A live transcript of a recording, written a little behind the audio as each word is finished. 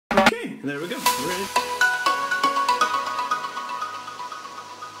there we go. We're ready.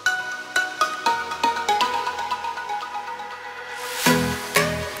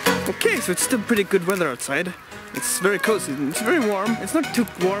 Okay, so it's still pretty good weather outside. It's very cozy, it's very warm. It's not too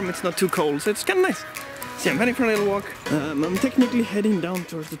warm, it's not too cold, so it's kind of nice. So yeah, I'm heading for a little walk. I'm technically heading down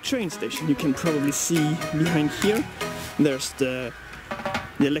towards the train station. You can probably see behind here, there's the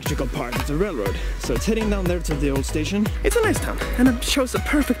electrical part of the railroad. So it's heading down there to the old station. It's a nice town, and it shows a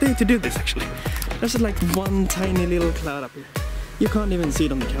perfect day to do this actually. There's like one tiny little cloud up here. You can't even see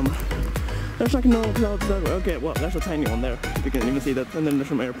it on the camera. There's like no clouds that way. Okay, well, there's a tiny one there. You can even see that. And then there's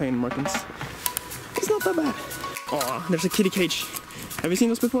some airplane markings. It's not that bad. Oh, there's a kitty cage. Have you seen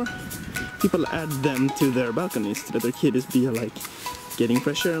those before? People add them to their balconies so that their kiddies be like getting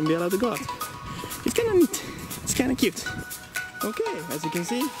fresh air and be allowed to go out. It's kind of neat. It's kind of cute. Okay, as you can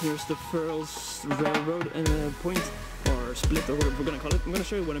see, here's the Furls Railroad point or split or whatever we're gonna call it. I'm gonna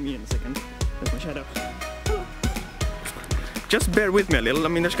show you what I mean in a second. That's my shadow. Hello. Just bear with me a little. I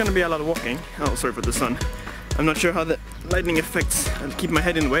mean, there's gonna be a lot of walking. Oh, sorry for the sun. I'm not sure how the lightning affects. I'll keep my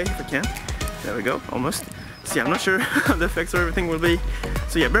head in the way if I can. There we go, almost. So yeah, I'm not sure how the effects or everything will be.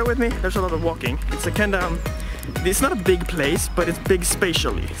 So yeah, bear with me. There's a lot of walking. It's a kind of it's not a big place, but it's big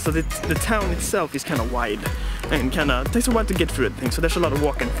spatially. So the town itself is kind of wide and kind of takes a while to get through everything. So there's a lot of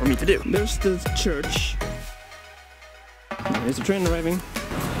walking for me to do. There's the church. There's the train arriving.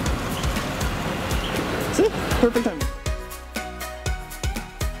 See? Perfect timing.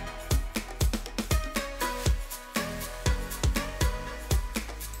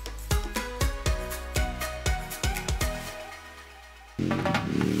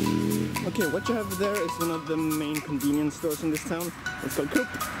 Okay, what you have there is one of the main convenience stores in this town. It's called Coop.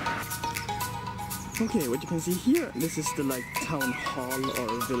 Okay, what you can see here, this is the like town hall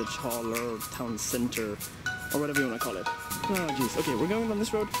or village hall or town center or whatever you want to call it. Oh jeez, okay, we're going on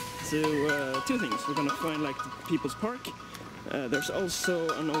this road to two things. We're gonna find like the People's Park. There's also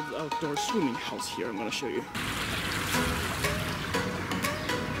an old outdoor swimming house here I'm gonna show you.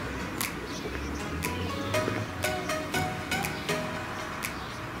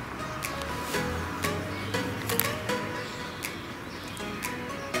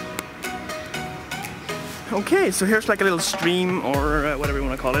 Okay, so here's like a little stream or whatever you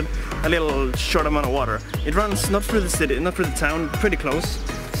want to call it, a little short amount of water. It runs not through the city, not through the town, pretty close.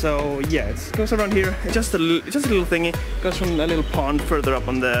 So yeah, it goes around here. It's just a little thingy. It goes from a little pond further up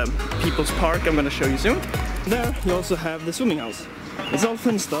on the People's Park. I'm gonna show you soon. There you also have the swimming house. It's all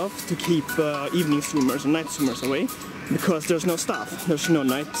fenced-off to keep evening swimmers and night swimmers away because there's no staff. There's no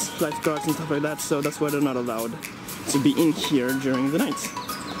night lifeguards and stuff like that, so that's why they're not allowed to be in here during the night.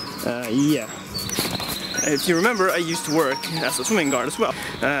 Yeah. If you remember, I used to work as a swimming guard as well.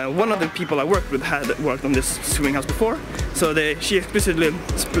 One of the people I worked with had worked on this swimming house before, so she explicitly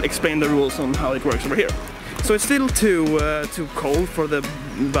explained the rules on how it works over here. So it's still too cold for the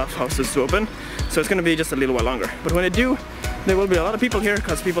bathhouses to open, so it's going to be just a little while longer. But when they do, there will be a lot of people here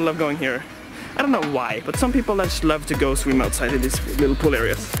because people love going here. I don't know why, but some people just love to go swim outside in these little pool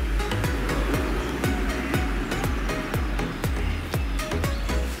areas.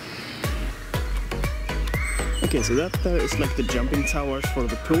 Okay, so that there is like the jumping towers for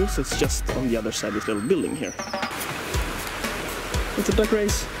the pool, so it's just on the other side of this little building here. It's a duck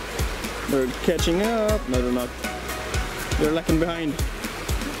race. They're catching up. No, they're not. They're lacking behind.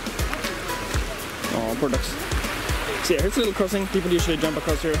 Oh, poor ducks. So yeah, here's a little crossing. People usually jump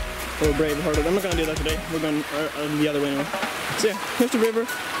across here or brave harder. I'm not gonna do that today. We're going the other way anyway. So yeah, here's the river.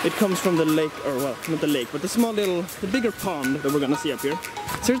 It comes from the lake, or well, not the lake, but the bigger pond that we're gonna see up here.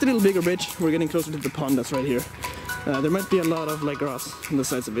 So here's the little bigger bridge. We're getting closer to the pond that's right here. There might be a lot of like grass on the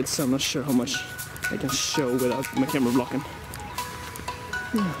sides of it, so I'm not sure how much I can show without my camera blocking.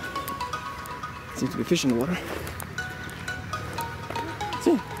 Yeah. Seems to be fish in the water.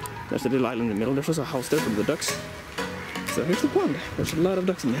 See, there's the little island in the middle. There's also a house there for the ducks. So here's the pond. There's a lot of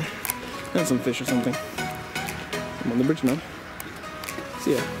ducks in there. And some fish or something. I'm on the bridge now.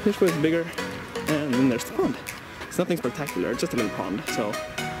 So yeah, here's where it's bigger. And then there's the pond. It's nothing spectacular, it's just a little pond. So,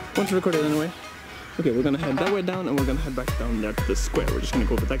 want to record it anyway. Okay, we're gonna head that way down and we're gonna head back down there to the square. We're just gonna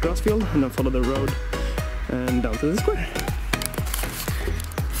go to that grass field and then follow the road and down to the square.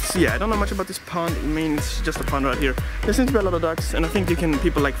 So yeah, I don't know much about this pond. I mean, it's just a pond right here. There seems to be a lot of ducks, and I think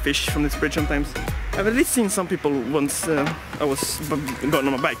people like fish from this bridge sometimes. I've at least seen some people once I was going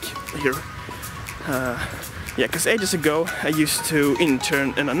on my bike here. Yeah, because ages ago I used to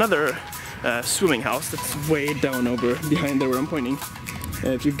intern in another swimming house that's way down over behind there where I'm pointing.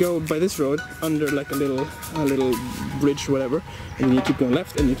 If you go by this road under like a little bridge or whatever, and then you keep going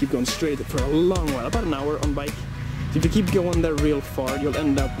left and you keep going straight for a long while, about an hour on bike, So if you keep going there real far, you'll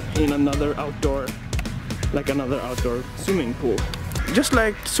end up in another outdoor swimming pool. Just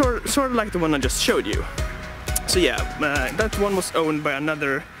like, sort of like the one I just showed you. So yeah, that one was owned by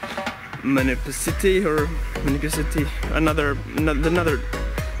another municipality,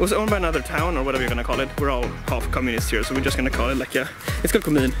 was owned by another town, or whatever you're gonna call it. We're all half communists here, so we're just gonna call it like, it's called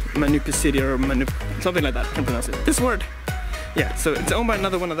kommun, municipality, or something like that. I can't pronounce it. This word. Yeah, so it's owned by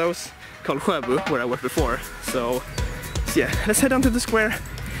another one of those called Sjöbo, where I worked before. So yeah, let's head down to the square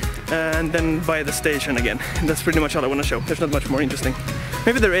and then by the station again. That's pretty much all I want to show. There's not much more interesting.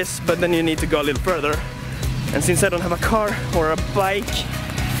 Maybe there is, but then you need to go a little further. And since I don't have a car or a bike,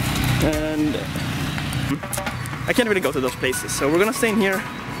 and I can't really go to those places, so we're gonna stay in here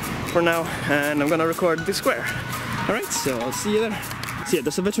for now, and I'm gonna record the square. Alright, so I'll see you there. So yeah,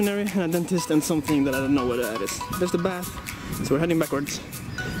 there's a veterinary and a dentist and something that I don't know what that is. There's the bath, so we're heading backwards.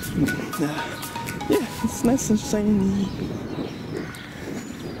 Yeah, it's nice and shiny.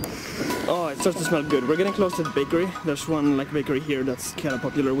 Oh, it starts to smell good. We're getting close to the bakery. There's one like bakery here that's kind of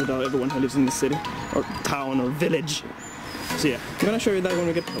popular with everyone who lives in the city, or town, or village. So yeah, I'm gonna show you that when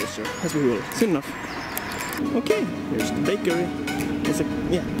we get closer, as we will, soon enough. Okay, here's the bakery.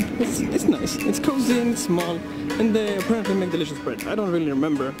 It's nice. It's cozy and small, and they apparently make delicious bread. I don't really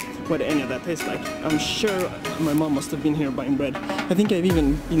remember what any of that tastes like. I'm sure my mom must have been here buying bread. I think I've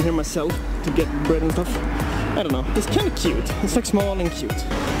even been here myself to get bread and stuff. I don't know. It's kind of cute. It's like small and cute.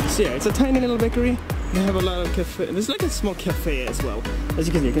 So yeah, it's a tiny little bakery. They have a lot of cafe. There's like a small cafe as well. As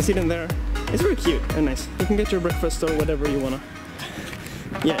you can see it in there. It's very cute and nice. You can get your breakfast or whatever you wanna.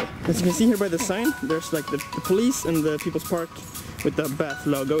 Yeah, as you can see here by the sign, there's like the police and the People's Park with the bath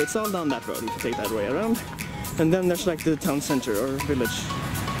logo. It's all down that road if you take that way around. And then there's like the town center or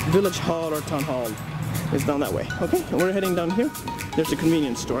village hall or town hall. It's down that way. Okay, and we're heading down here. There's a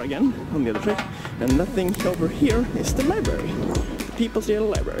convenience store again on the other side. And that thing over here is the library. The People's Little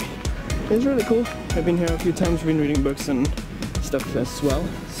Library. It's really cool. I've been here a few times, been reading books and stuff as well.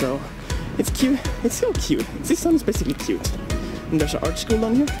 So it's cute. It's so cute. Thisone is basically cute. And there's an art school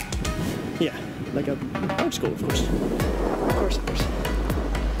down here. Yeah, like an art school, of course. Of course.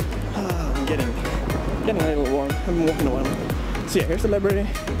 Ah, I'm getting a little warm. I've been walking a while. So yeah, here's the library,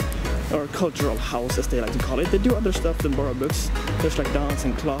 or cultural house as they like to call it. They do other stuff than borrow books. There's like dance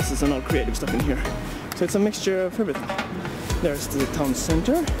and classes and all creative stuff in here. So it's a mixture of everything. There's the town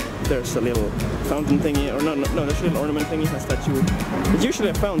center. There's a little fountain thingy, or no, there's a little ornament thingy, a statue. It's usually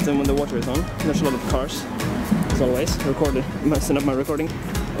a fountain when the water is on. There's a lot of cars. As always, messing up my recording.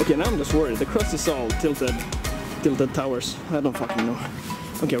 Okay, now I'm just worried. The cross is all tilted towers. I don't fucking know.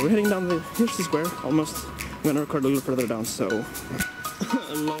 Okay, we're heading down here's the square, almost. I'm gonna record a little further down, so...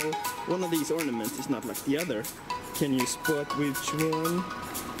 Hello. One of these ornaments is not like the other. Can you spot which one?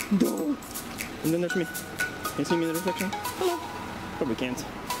 No. And then there's me. Can you see me in the reflection? Hello. Probably can't.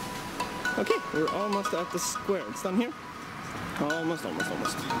 Okay, we're almost at the square. It's down here. Almost.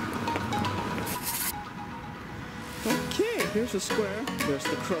 Okay, here's the square. There's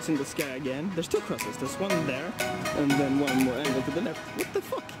the cross in the sky again. There's two crosses. There's one there, and then one more angle to the left. What the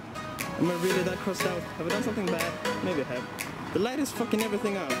fuck? Am I really that crossed out? Have I done something bad? Maybe I have. The light is fucking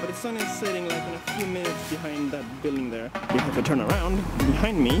everything up, but the sun is setting like in a few minutes behind that building there. If I turn around,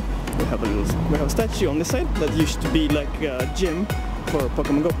 behind me, we have a statue on this side that used to be like a gym for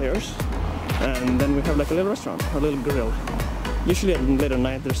Pokemon Go players. And then we have like a little restaurant, a little grill. Usually at later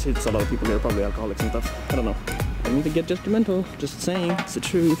night there sits a lot of people here, probably alcoholics and stuff. I don't know. I don't need to get judgmental, just saying, it's the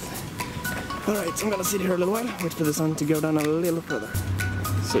truth. Alright, so I'm gonna sit here a little while, wait for the sun to go down a little further.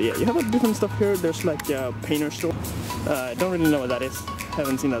 So yeah, you have a different stuff here. There's like a painter store. I don't really know what that is.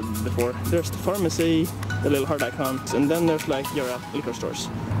 Haven't seen that before. There's the pharmacy, the little heart icons, and then there's like your liquor stores.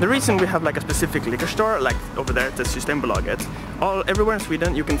 The reason we have like a specific liquor store, like over there at the Systembolaget, everywhere in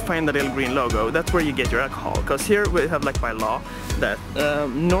Sweden you can find the little green logo. That's where you get your alcohol. Because here we have like by law that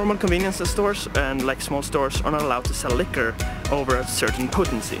normal convenience stores and like small stores are not allowed to sell liquor over a certain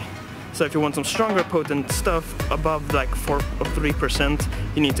potency. So if you want some stronger potent stuff above like 4 or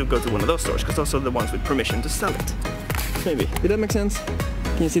 3%, you need to go to one of those stores, because those are the ones with permission to sell it. Maybe. Did that make sense?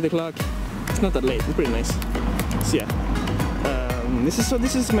 Can you see the clock? It's not that late, it's pretty nice. So yeah,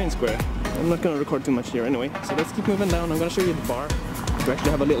 this is the main square. I'm not gonna record too much here anyway, so let's keep moving down. I'm gonna show you the bar. We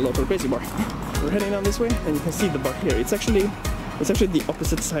actually have a little local crazy bar. We're heading down this way, and you can see the bar here. It's actually the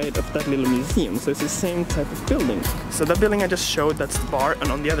opposite side of that little museum, so it's the same type of building. So that building I just showed, that's the bar,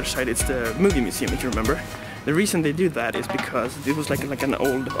 and on the other side it's the movie museum, if you remember. The reason they do that is because it was like an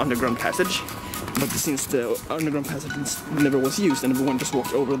old underground passage, but since the underground passage never was used and everyone just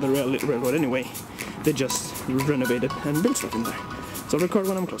walked over the railroad anyway, they just renovated and built stuff in there. So I'll record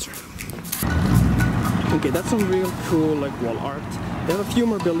when I'm closer. Okay, that's some real cool like wall art. They have a few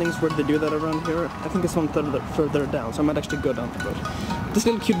more buildings where they do that around here. I think it's one further down, so I might actually go down there. This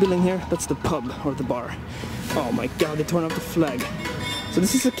little cute building here, that's the pub or the bar. Oh my god, they torn up the flag. So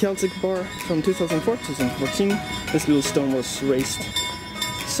this is a Celtic bar from 2004, 2014. This little stone was raised.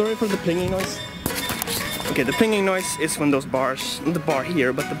 Sorry for the plinging noise. Okay, the plinging noise is when those bars, not the bar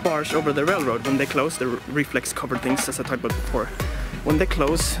here, but the bars over the railroad, when they close, the reflex covered things, as I talked about before. When they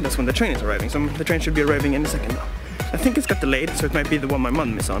close, that's when the train is arriving. So the train should be arriving any second now. I think it's got delayed, so it might be the one my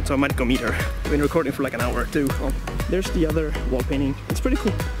mom is on, so I might go meet her. I've been recording for like an hour or two. Oh, there's the other wall painting. It's pretty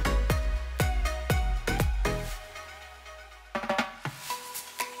cool.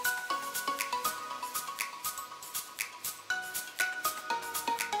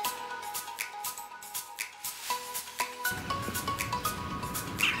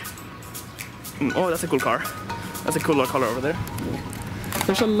 Oh, that's a cool car. That's a cool little color over there.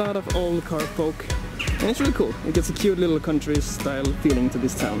 There's a lot of old car folk, and it's really cool. It gets a cute little country style feeling to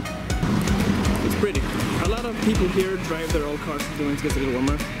this town. It's pretty. A lot of people here drive their old cars when it gets a little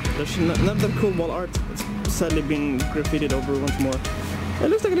warmer. There's not that cool wall art. It's sadly been graffitied over once more. It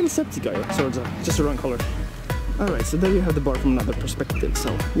looks like a little septic guy, sort of, just the wrong color. Alright, so there you have the bar from another perspective.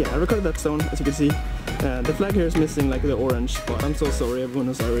 So yeah, I recorded that stone, as you can see. The flag here is missing like the orange spot. I'm so sorry, everyone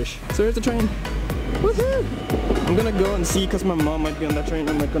who's Irish. So here's the train. Woohoo! I'm gonna go and see, because my mom might be on that train.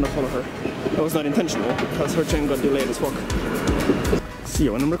 I'm not gonna follow her. That was not intentional, because her train got delayed as fuck. See,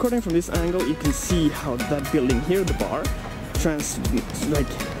 when I'm recording from this angle, you can see how that building here, the bar, transcends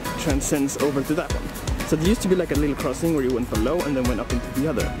over to that one. So there used to be like a little crossing where you went below and then went up into the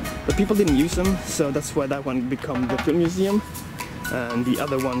other. But people didn't use them, so that's why that one became the film museum. And the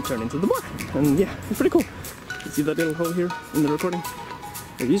other one turned into the bar. And yeah, it's pretty cool. You see that little hole here in the recording?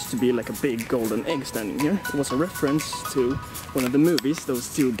 There used to be like a big golden egg standing here. It was a reference to one of the movies, those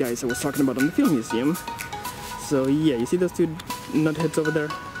two guys I was talking about on the film museum. So yeah, you see those two nutheads over there?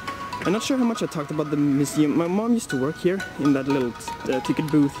 I'm not sure how much I talked about the museum. My mom used to work here in that little ticket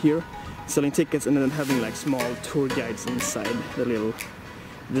booth here, selling tickets and then having like small tour guides inside the little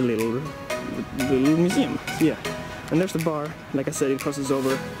museum. So yeah, and there's the bar. Like I said, it crosses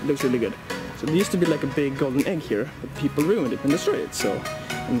over. It looks really good. So there used to be like a big golden egg here, but people ruined it and destroyed it. So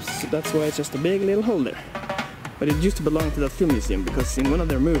that's why it's just a big little hole there. But it used to belong to that film museum, because in one of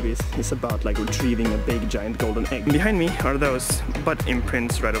their movies it's about like retrieving a big giant golden egg. And behind me are those butt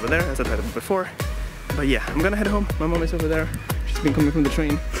imprints right over there, as I told you before. But yeah, I'm gonna head home. My mom is over there. She's been coming from the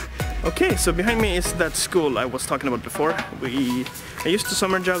train. Okay, so behind me is that school I was talking about before. I used to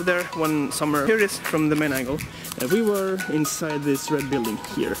summer job there one summer. Here it is from the main angle. We were inside this red building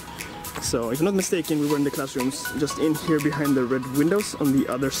here. So if I'm not mistaken, we were in the classrooms just in here behind the red windows on the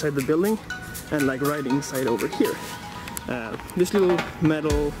other side of the building, and like right inside over here. This little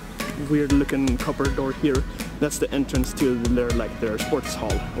metal weird looking copper door here, that's the entrance to their sports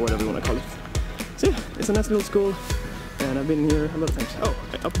hall, or whatever you want to call it. So yeah, it's a nice little school, and I've been here a lot of times. Oh,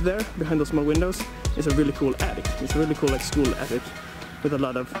 up there behind those small windows is a really cool attic. It's a really cool like school attic with a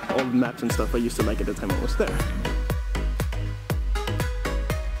lot of old maps and stuff I used to like at the time I was there.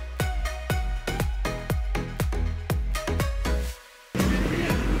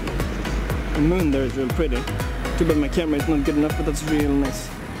 The moon there is real pretty. Too bad my camera is not good enough, but that's real nice.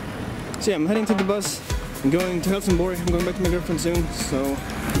 So yeah, I'm heading to the bus. I'm going to Helsingborg. I'm going back to my girlfriend soon, so...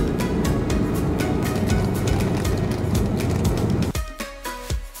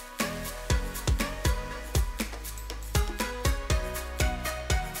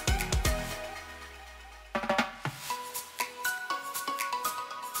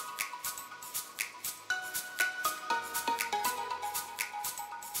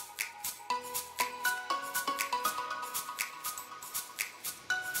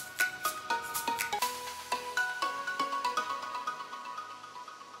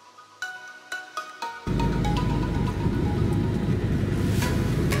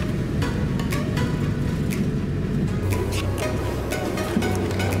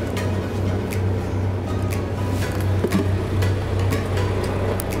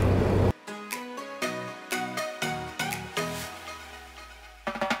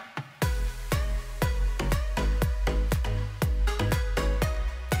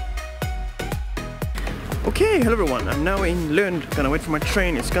 Okay, hello everyone, I'm now in Lund, gonna wait for my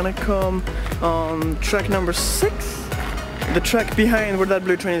train. It's gonna come on track number 6, the track behind where that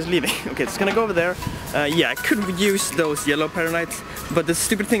blue train is leaving. Okay, it's gonna go over there. Yeah, I could use those yellow paralights, but the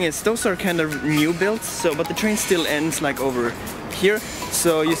stupid thing is those are kind of new built, but the train still ends like over here.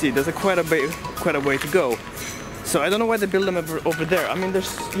 So you see, there's quite a way to go. So I don't know why they build them over there. I mean,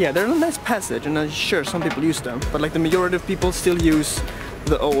 they're a nice passage, and I'm sure some people use them, but like the majority of people still use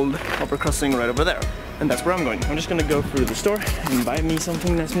the old upper crossing right over there. and that's where I'm going. I'm just gonna go through the store and buy me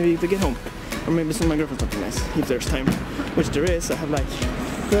something nice maybe to get home. Or maybe some of my girlfriend something nice, if there's time. Which there is. I have like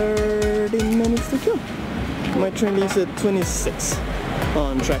 30 minutes to kill. My train leaves at 26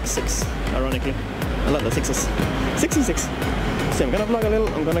 on track 6, ironically. I love the 6s. 6 and 6. So I'm gonna vlog a little,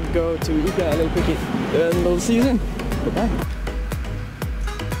 I'm gonna go to Uka a little quickie, and we'll see you soon. Goodbye.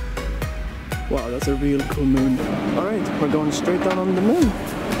 Wow, that's a real cool moon. Alright, we're going straight down on the moon.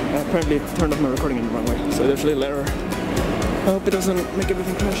 I apparently turned off my recording in the wrong way, so there's a little error. I hope it doesn't make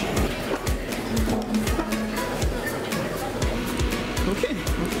everything crash. Okay,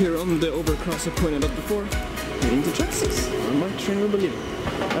 up here on the overcross I pointed out before, heading to track 6, or my train will believe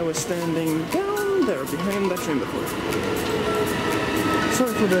it. I was standing down there behind that train before.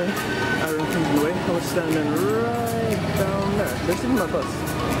 Sorry for the iron things in the way, I was standing right down there. There's even my bus.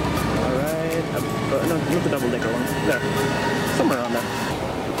 Alright, no, not the double-decker one. There. Somewhere around there.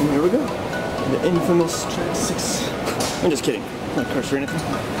 And here we go. The infamous track 6. I'm just kidding. Not curse or anything.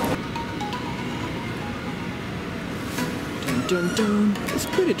 Dun, dun, dun. It's a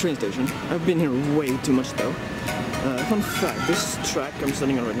pretty train station. I've been here way too much though. Fun fact, this track I'm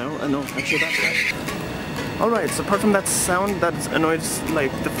standing on right now, no, actually that track. Alright, so apart from that sound that annoys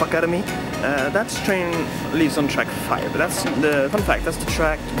like the fuck out of me, that train leaves on track 5. That's the fun fact, that's the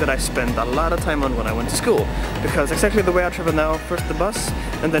track that I spent a lot of time on when I went to school. Because exactly the way I travel now, first the bus,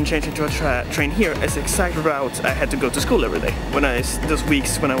 and then changing to a train here is the exact route I had to go to school every day. Those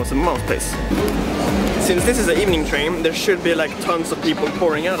weeks when I was in mom's place. Since this is an evening train, there should be like tons of people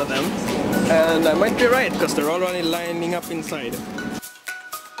pouring out of them. And I might be right, because they're already lining up inside.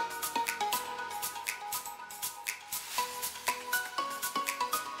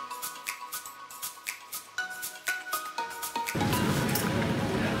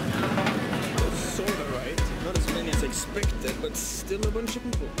 Sorta right, not as many as expected, but still a bunch of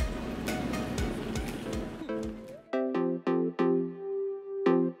people.